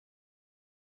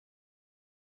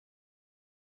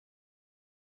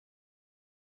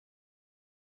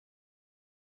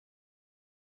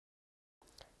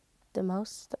The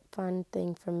most fun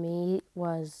thing for me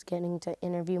was getting to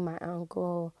interview my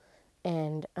uncle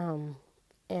and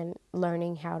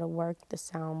learning how to work the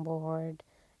soundboard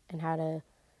and how to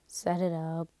set it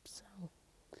up. So,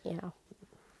 yeah.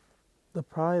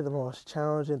 Probably the most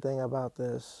challenging thing about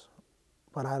this,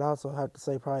 but I'd also have to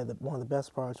say probably one of the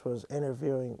best parts was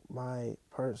interviewing my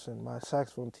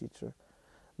saxophone teacher,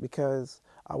 because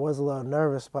I was a little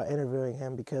nervous about interviewing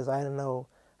him because I didn't know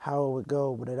how it would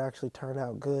go, but it actually turned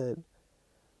out good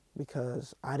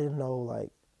because I didn't know,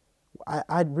 like,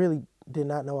 I really did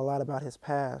not know a lot about his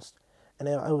past, and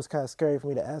it was kind of scary for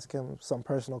me to ask him some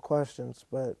personal questions,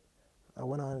 but I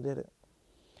went on and did it.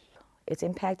 It's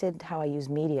impacted how I use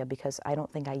media because I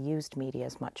don't think I used media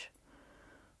as much.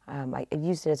 I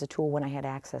used it as a tool when I had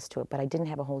access to it, but I didn't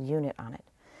have a whole unit on it.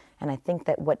 And I think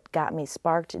that what got me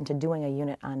sparked into doing a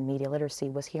unit on media literacy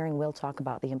was hearing Will talk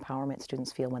about the empowerment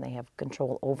students feel when they have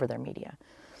control over their media.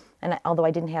 And although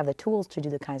I didn't have the tools to do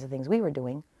the kinds of things we were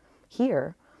doing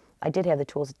here, I did have the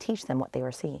tools to teach them what they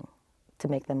were seeing, to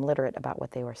make them literate about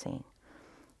what they were seeing.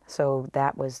 So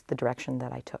that was the direction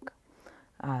that I took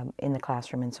in the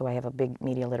classroom. And so I have a big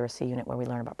media literacy unit where we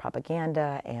learn about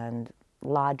propaganda and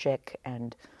logic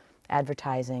and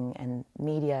advertising and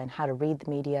media and how to read the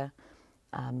media,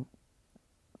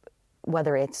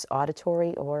 whether it's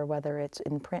auditory or whether it's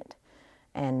in print,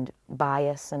 and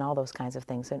bias and all those kinds of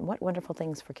things. And what wonderful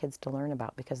things for kids to learn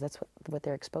about, because that's what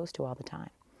they're exposed to all the time.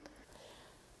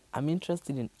 I'm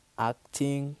interested in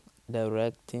acting,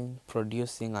 directing,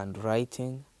 producing and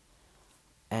writing,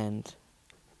 and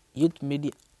youth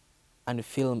media and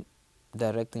film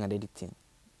directing and editing.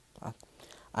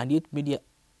 And youth media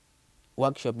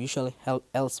workshop usually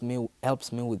helps me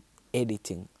with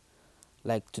editing,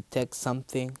 like to take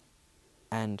something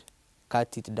and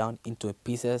cut it down into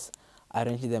pieces,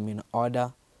 arrange them in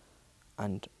order,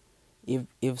 and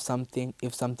if something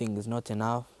is not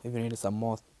enough, if you need some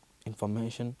more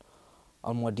information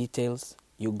or more details,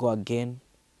 you go again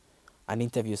and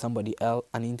interview somebody else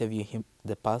and interview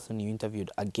the person you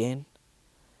interviewed again.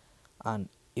 And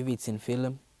if it's in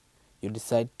film, you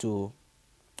decide to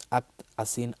act a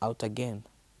scene out again.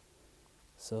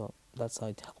 So that's how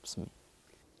it helps me.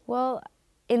 Well,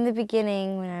 in the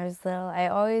beginning, when I was little, I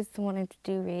always wanted to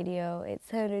do radio. It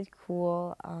sounded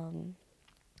cool.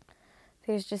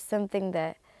 There's just something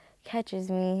that catches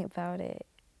me about it.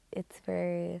 It's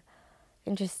very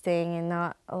interesting, and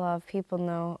not a lot of people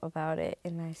know about it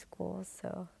in my school.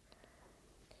 So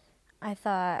I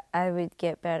thought I would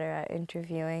get better at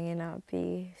interviewing and not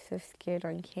be so scared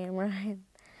on camera and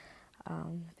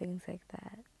things like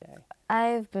that. Yeah.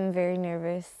 I've been very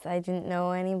nervous. I didn't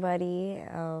know anybody.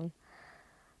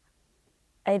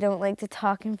 I don't like to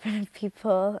talk in front of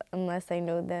people unless I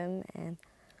know them, and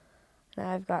now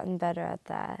I've gotten better at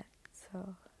that.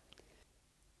 So,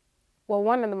 well,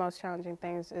 one of the most challenging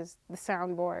things is the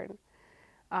soundboard.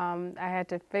 I had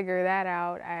to figure that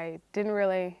out. I didn't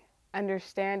really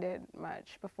understand it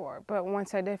much before, but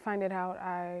once I did find it out,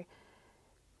 I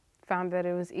found that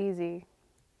it was easy.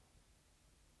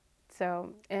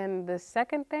 So, and the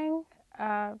second thing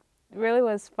really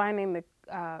was finding the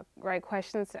right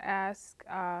questions to ask,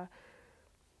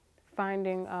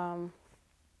 finding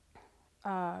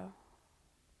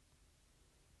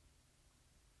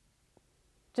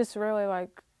just really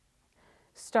like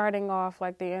starting off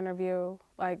like the interview,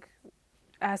 like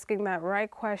asking that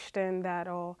right question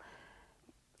that'll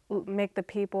make the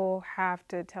people have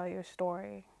to tell your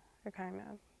story. Kind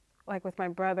of like with my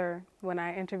brother, when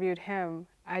I interviewed him,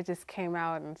 I just came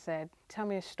out and said, "Tell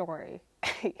me a story."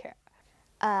 Yeah.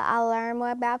 I learn more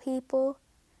about people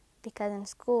because in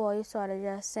school you sort of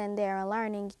just sit there and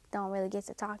learning. You don't really get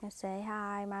to talk and say,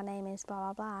 "Hi, my name is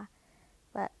blah blah blah."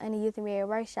 But in the youth media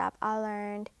workshop, I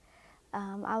learned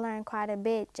quite a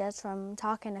bit just from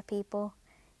talking to people,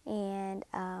 and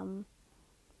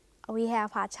we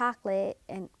have hot chocolate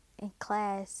in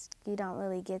class. You don't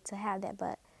really get to have that,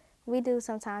 but we do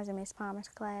sometimes in Miss Palmer's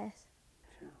class.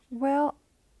 Well,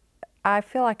 I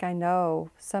feel like I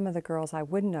know some of the girls I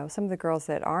wouldn't know. Some of the girls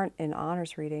that aren't in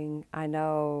honors reading, I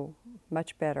know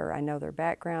much better. I know their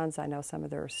backgrounds. I know some of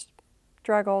their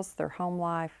struggles, their home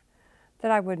life, that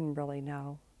I wouldn't really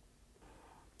know.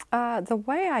 The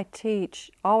way I teach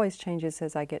always changes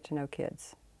as I get to know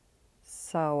kids.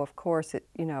 So, of course,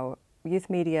 youth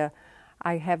media,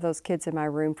 I have those kids in my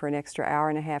room for an extra hour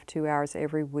and a half, 2 hours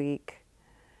every week.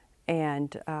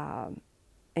 And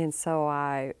so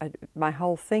my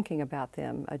whole thinking about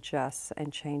them adjusts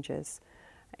and changes.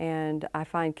 And I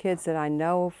find kids that I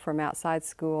know from outside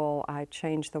school, I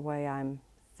change the way I'm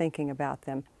thinking about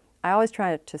them. I always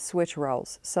try to switch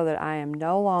roles so that I am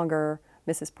no longer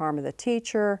Mrs. Parma the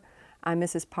teacher. I'm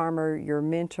Mrs. Palmer, your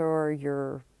mentor,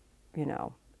 your, you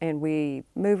know, and we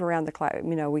move around the class,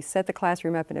 you know, we set the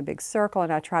classroom up in a big circle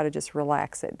and I try to just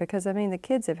relax it because, I mean, the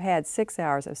kids have had 6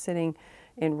 hours of sitting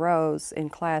in rows in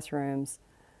classrooms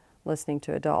listening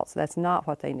to adults. That's not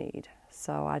what they need.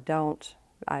 So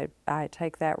I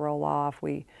take that role off.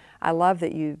 I love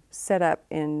that you set up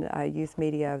in youth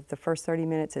media, the first 30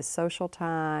 minutes is social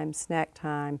time, snack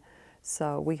time,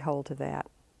 so we hold to that.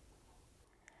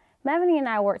 Melanie and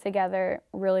I work together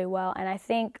really well, and I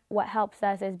think what helps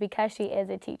us is because she is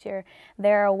a teacher,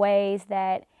 there are ways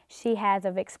that she has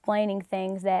of explaining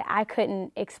things that I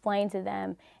couldn't explain to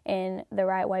them in the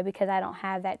right way because I don't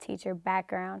have that teacher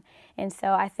background. And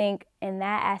so I think in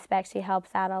that aspect she helps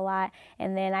out a lot,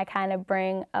 and then I kind of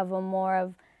bring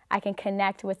I can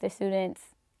connect with the students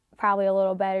probably a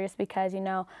little better just because, you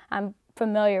know, I'm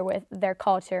familiar with their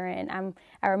culture and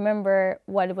I remember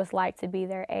what it was like to be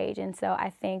their age. And so I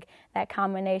think that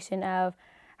combination of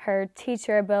her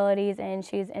teacher abilities, and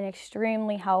she's an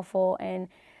extremely helpful and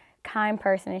kind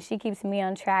person, and she keeps me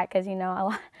on track because, you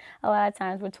know, a lot of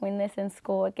times between this and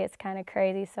school it gets kind of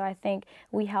crazy. So I think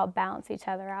we help balance each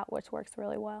other out, which works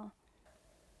really well.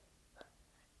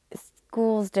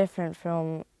 School's different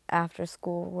from after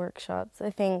school workshops. I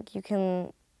think you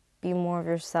can be more of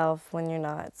yourself when you're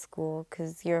not at school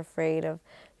because you're afraid of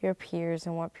your peers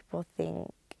and what people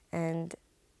think. And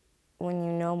when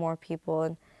you know more people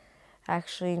and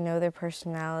actually know their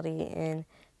personality in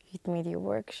youth media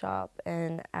workshop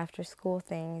and after school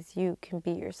things, you can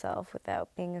be yourself without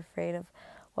being afraid of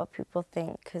what people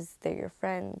think because they're your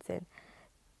friends and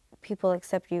people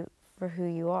accept you for who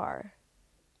you are.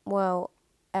 Well,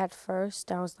 at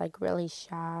first I was like really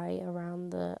shy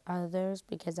around the others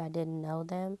because I didn't know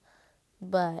them.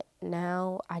 But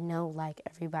now I know like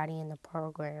everybody in the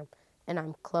program and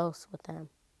I'm close with them.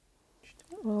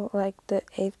 Well, like the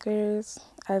 8th graders,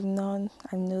 I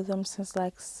knew them since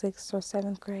like 6th or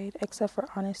 7th grade, except for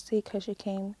Honesty because she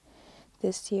came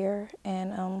this year,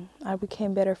 and I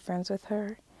became better friends with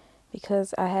her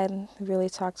because I hadn't really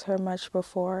talked to her much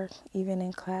before, even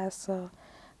in class, so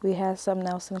we had something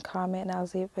else in common, and I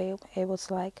was able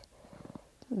to like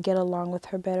get along with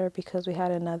her better because we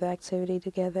had another activity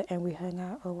together and we hung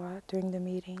out a lot during the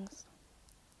meetings.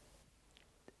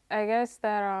 I guess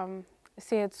that,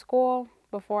 see, at school,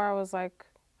 before I was like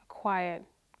a quiet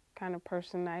kind of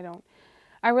person.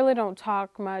 I really don't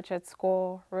talk much at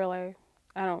school, really.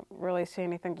 I don't really see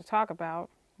anything to talk about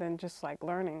than just like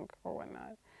learning or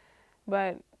whatnot.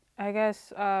 But I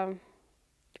guess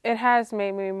it has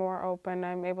made me more open.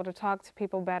 I'm able to talk to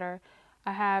people better.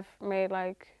 I have made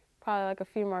probably a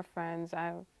few more friends.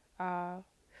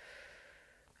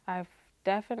 I've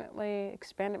definitely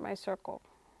expanded my circle.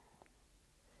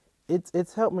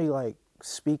 It's helped me like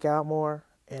speak out more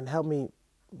and help me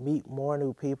meet more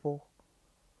new people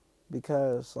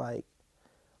because like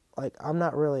I'm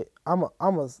not really I'm a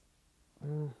that's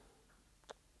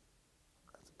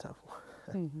a tough one.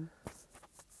 Mm-hmm.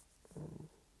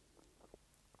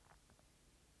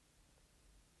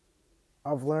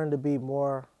 I've learned to be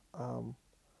more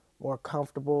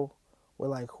comfortable with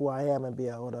like who I am and be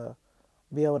able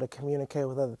to communicate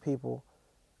with other people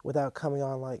without coming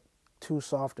on like too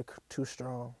soft or too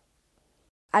strong.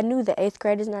 I knew the 8th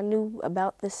graders and I knew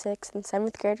about the 6th and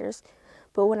 7th graders,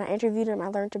 but when I interviewed them, I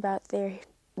learned about their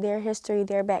history,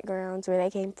 their backgrounds, where they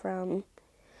came from,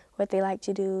 what they like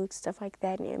to do, stuff like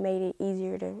that, and it made it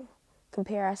easier to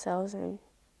compare ourselves and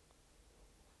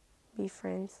be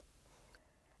friends.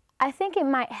 I think it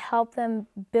might help them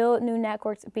build new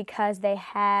networks because they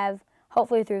have,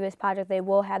 hopefully through this project, they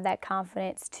will have that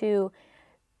confidence to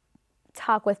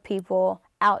talk with people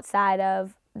outside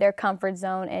of their comfort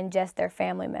zone and just their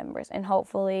family members. And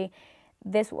hopefully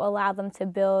this will allow them to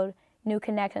build new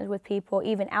connections with people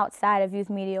even outside of youth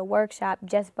media workshop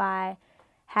just by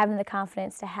having the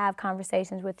confidence to have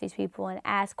conversations with these people and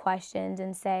ask questions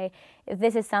and say, if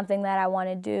this is something that I want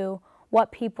to do,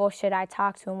 what people should I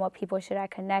talk to and what people should I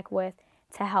connect with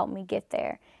to help me get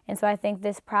there? And so I think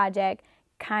this project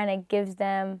kind of gives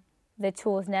them the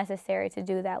tools necessary to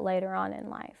do that later on in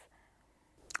life.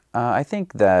 I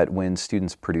think that when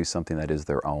students produce something that is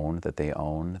their own, that they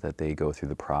own, that they go through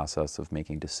the process of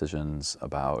making decisions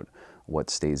about what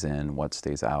stays in, what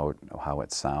stays out, how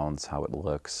it sounds, how it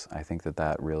looks, I think that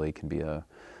that really can be a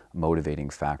motivating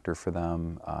factor for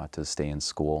them to stay in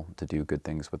school, to do good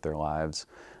things with their lives.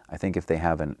 I think if they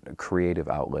have a creative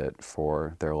outlet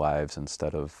for their lives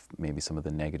instead of maybe some of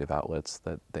the negative outlets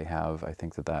that they have, I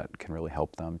think that that can really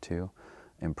help them to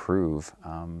improve.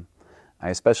 I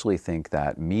especially think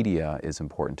that media is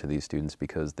important to these students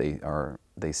because they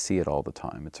see it all the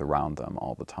time. It's around them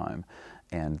all the time.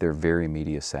 and they're very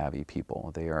media savvy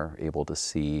people. They are able to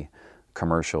see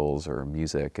commercials or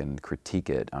music and critique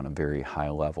it on a very high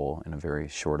level in a very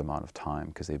short amount of time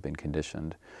because they've been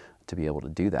conditioned to be able to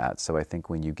do that. So I think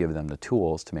when you give them the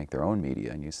tools to make their own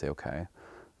media and you say, okay,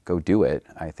 go do it,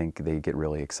 I think they get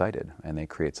really excited and they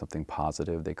create something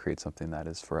positive. They create something that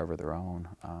is forever their own.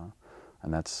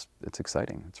 And it's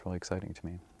exciting. It's really exciting to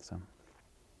me. So.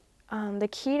 The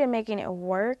key to making it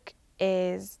work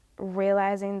is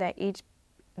realizing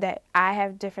that I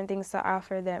have different things to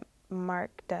offer that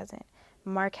Mark doesn't.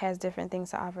 Mark has different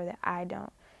things to offer that I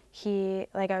don't. He,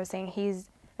 like I was saying, he's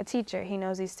a teacher. He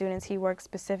knows these students. He works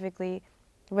specifically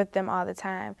with them all the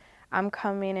time. I'm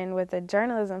coming in with a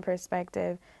journalism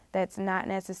perspective that's not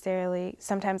necessarily,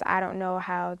 sometimes I don't know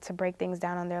how to break things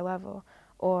down on their level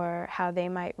or how they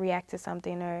might react to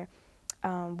something or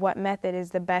what method is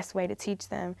the best way to teach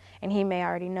them, and he may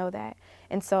already know that.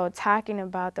 And so talking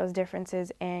about those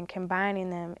differences and combining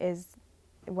them is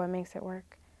what makes it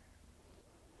work.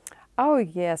 Oh,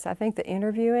 yes. I think the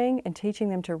interviewing and teaching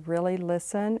them to really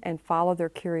listen and follow their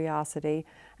curiosity.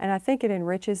 And I think it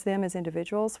enriches them as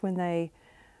individuals when they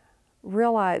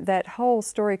realize that whole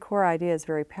StoryCorps idea is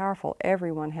very powerful.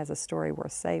 Everyone has a story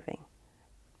worth saving.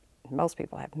 Most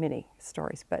people have many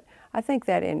stories, but I think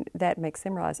that makes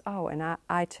them realize, oh, and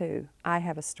I too, I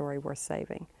have a story worth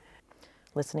saving.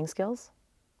 Listening skills,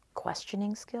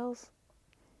 questioning skills.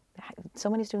 So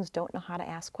many students don't know how to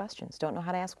ask questions, don't know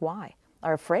how to ask why,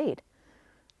 are afraid.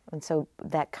 And so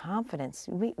that confidence,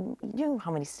 you know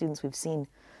how many students we've seen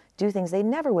do things they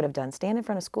never would have done, stand in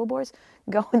front of school boards,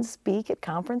 go and speak at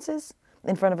conferences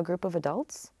in front of a group of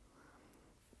adults.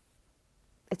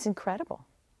 It's incredible,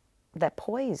 that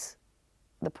poise,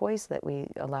 the poise that we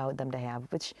allowed them to have,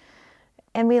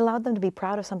 and we allowed them to be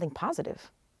proud of something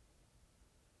positive,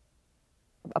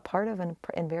 a part of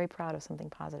and very proud of something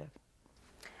positive.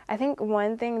 I think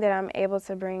one thing that I'm able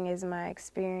to bring is my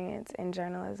experience in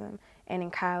journalism and in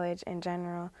college in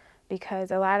general,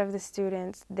 because a lot of the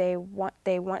students, they want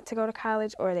to go to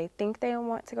college, or they think they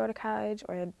want to go to college,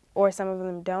 or some of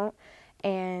them don't,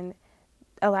 and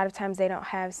a lot of times they don't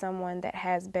have someone that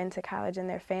has been to college in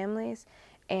their families.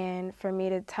 And for me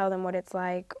to tell them what it's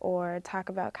like, or talk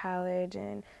about college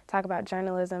and talk about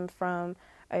journalism from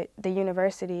the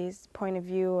university's point of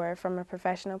view or from a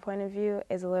professional point of view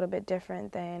is a little bit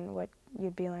different than what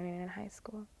you'd be learning in high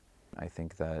school. I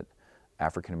think that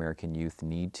African American youth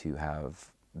need to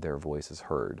have their voices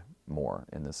heard more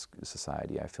in this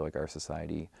society. I feel like our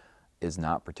society is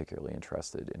not particularly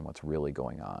interested in what's really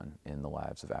going on in the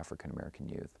lives of African American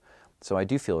youth. So I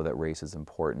do feel that race is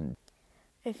important.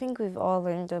 I think we've all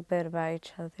learned a bit about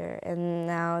each other, and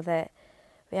now that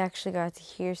we actually got to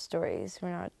hear stories,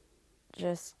 we're not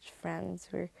just friends,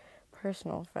 we're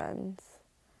personal friends.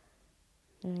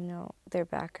 And we know their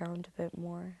background a bit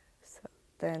more. So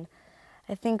then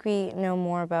I think we know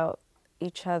more about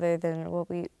each other than what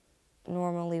we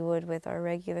normally would with our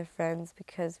regular friends,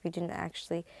 because we didn't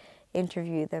actually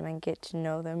interview them and get to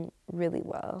know them really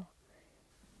well.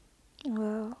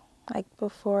 Well, like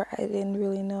before, I didn't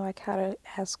really know like how to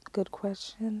ask good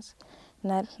questions.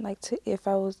 And I'd like to, if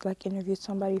I was like interview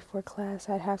somebody for class,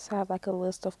 I'd have to have like a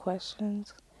list of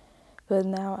questions. But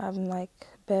now I'm like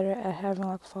better at having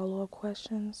like follow-up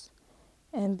questions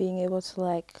and being able to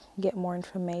like get more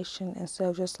information instead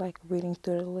of just like reading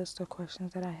through the list of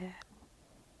questions that I had.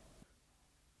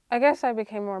 I guess I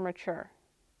became more mature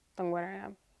than what I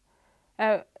am.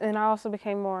 And I also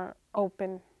became more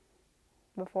open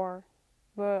before.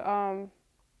 But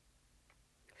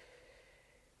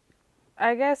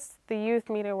I guess the youth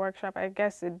media workshop, I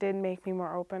guess it did make me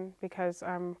more open, because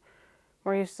I'm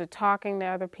more used to talking to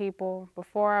other people.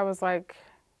 Before I was like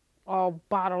all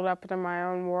bottled up in my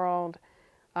own world,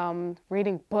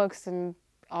 reading books and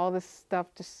all this stuff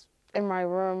just in my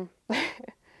room.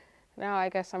 Now I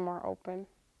guess I'm more open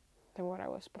than what I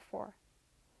was before.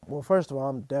 Well, first of all,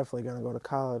 I'm definitely going to go to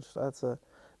college. That's a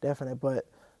definite. But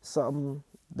something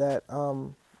that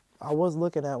I was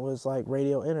looking at was like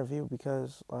radio interview,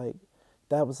 because like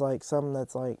that was like something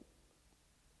that's like,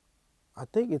 I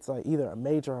think it's like either a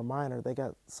major or a minor. They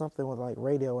got something with like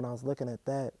radio, and I was looking at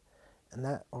that, and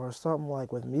that, or something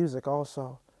like with music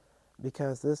also,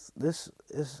 because this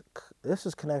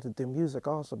is connected to music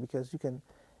also, because you can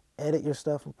edit your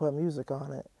stuff and put music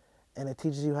on it, and it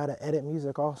teaches you how to edit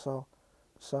music also.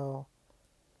 So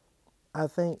I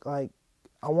think like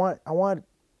I want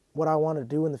what I want to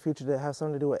do in the future to have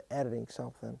something to do with editing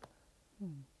something.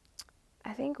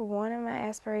 I think one of my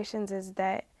aspirations is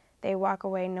that they walk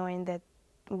away knowing that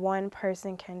one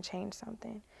person can change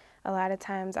something. A lot of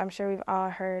times, I'm sure we've all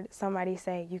heard somebody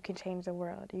say, you can change the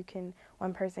world,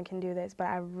 one person can do this, but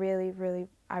I really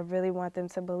want them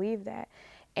to believe that.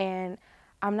 And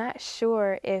I'm not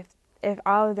sure if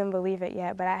all of them believe it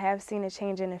yet, but I have seen a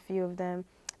change in a few of them,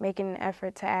 making an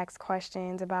effort to ask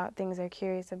questions about things they're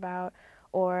curious about,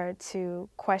 or to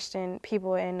question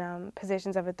people in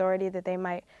positions of authority that they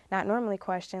might not normally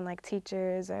question, like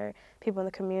teachers or people in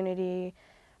the community.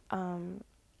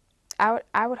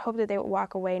 I would hope that they would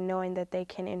walk away knowing that they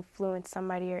can influence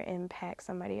somebody or impact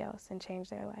somebody else and change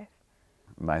their life.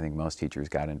 I think most teachers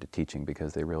got into teaching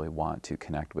because they really want to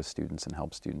connect with students and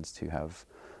help students to have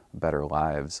better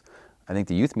lives. I think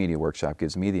the Youth Media Workshop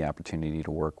gives me the opportunity to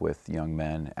work with young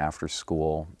men after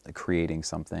school, creating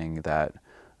something that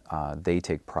they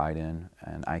take pride in,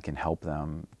 and I can help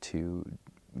them to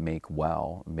make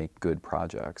good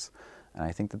projects. And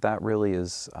I think that really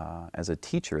is, as a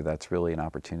teacher, that's really an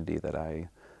opportunity that I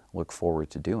look forward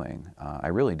to doing. I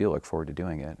really do look forward to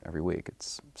doing it every week.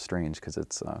 It's strange because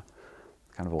it's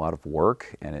kind of a lot of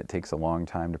work, and it takes a long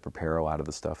time to prepare a lot of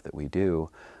the stuff that we do.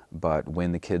 But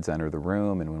when the kids enter the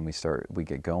room and when we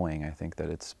get going, I think that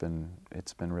it's been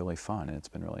really fun, and it's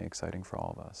been really exciting for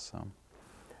all of us. So.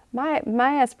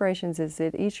 My aspirations is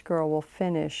that each girl will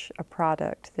finish a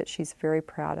product that she's very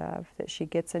proud of, that she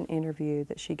gets an interview,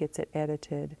 that she gets it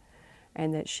edited,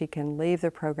 and that she can leave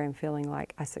the program feeling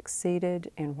like I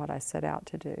succeeded in what I set out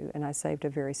to do, and I saved a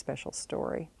very special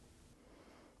story.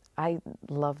 I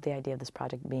love the idea of this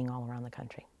project being all around the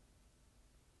country.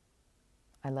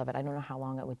 I love it. I don't know how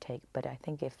long it would take, but I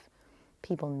think if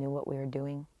people knew what we were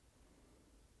doing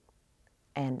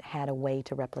and had a way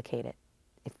to replicate it,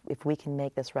 if we can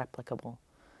make this replicable,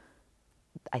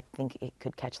 I think it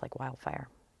could catch like wildfire.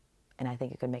 And I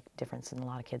think it could make a difference in a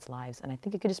lot of kids' lives. And I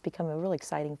think it could just become a really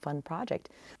exciting, fun project.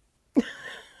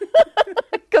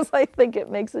 Because I think it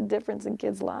makes a difference in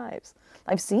kids' lives.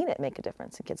 I've seen it make a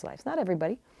difference in kids' lives. Not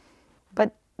everybody,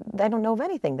 but I don't know of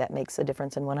anything that makes a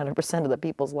difference in 100% of the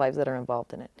people's lives that are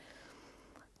involved in it.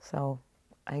 So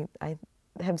I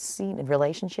have seen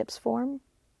relationships form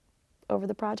over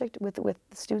the project with the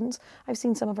students. I've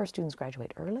seen some of our students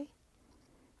graduate early,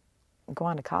 go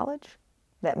on to college,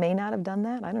 that may not have done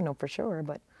that. I don't know for sure,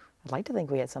 but I'd like to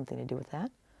think we had something to do with that.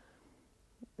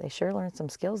 They sure learned some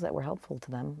skills that were helpful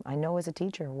to them. I know as a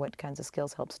teacher what kinds of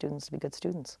skills help students to be good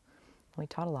students. We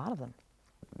taught a lot of them.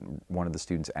 One of the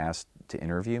students asked to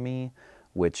interview me,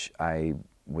 which I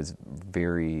was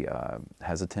very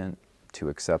hesitant to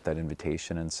accept that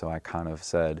invitation, and so I kind of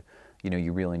said,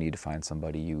 you really need to find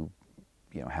somebody you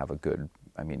have a good,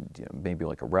 maybe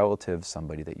like a relative,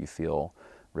 somebody that you feel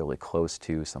really close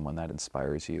to, someone that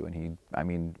inspires you. And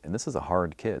and this is a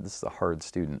hard kid, this is a hard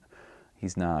student.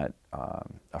 He's not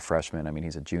a freshman,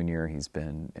 he's a junior, he's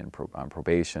been on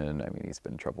probation, he's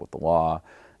been in trouble with the law,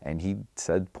 and he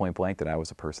said point blank that I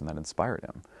was a person that inspired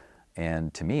him.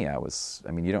 And to me,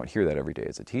 you don't hear that every day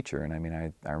as a teacher,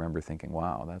 and I remember thinking,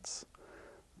 wow, that's,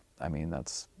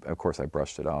 of course I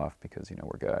brushed it off because,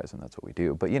 we're guys and that's what we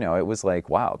do. But, it was like,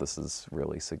 wow, this is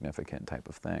really significant type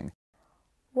of thing.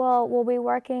 Well, we'll be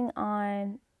working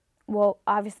on,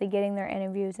 obviously getting their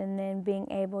interviews and then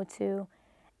being able to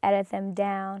edit them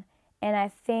down. And I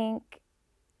think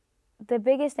the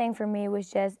biggest thing for me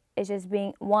was just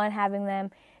being, having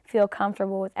them feel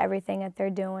comfortable with everything that they're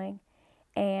doing,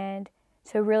 and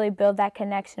to really build that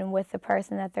connection with the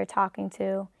person that they're talking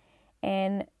to,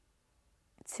 and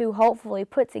to hopefully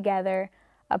put together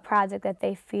a project that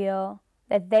they feel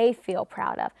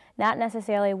proud of. Not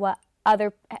necessarily how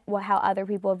other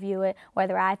people view it,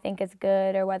 whether I think it's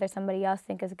good or whether somebody else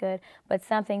thinks it's good, but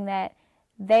something that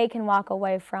they can walk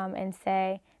away from and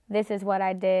say, this is what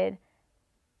I did,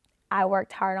 I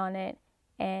worked hard on it,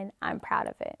 and I'm proud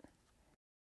of it.